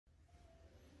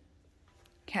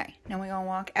Okay, now we're gonna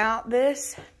walk out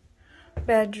this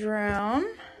bedroom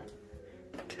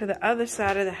to the other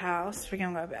side of the house. We're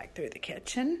gonna go back through the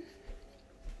kitchen,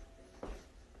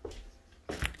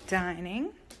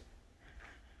 dining,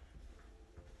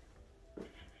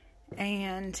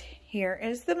 and here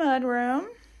is the mudroom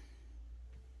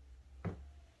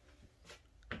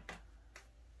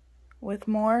with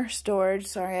more storage.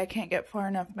 Sorry, I can't get far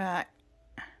enough back.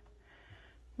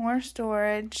 More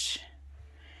storage.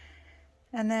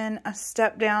 And then a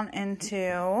step down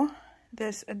into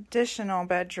this additional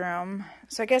bedroom.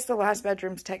 So I guess the last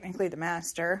bedroom's technically the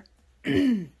master.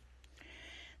 There's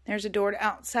a door to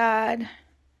outside.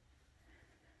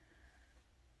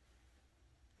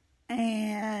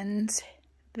 And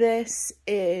this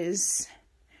is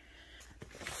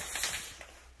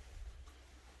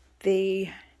the,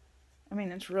 I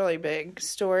mean, it's really big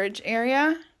storage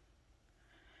area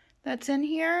that's in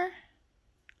here.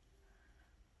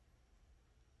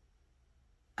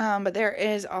 But there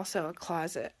is also a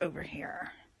closet over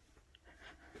here.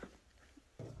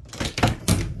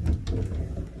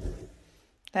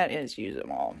 That is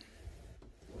usable.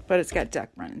 But it's got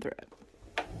duct running through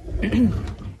it.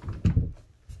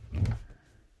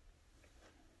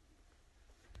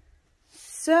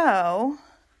 So,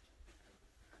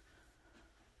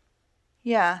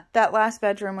 yeah, that last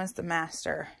bedroom was the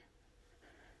master.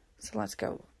 So let's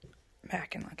go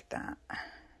back and look at that.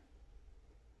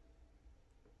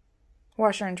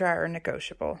 Washer and dryer are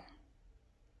negotiable.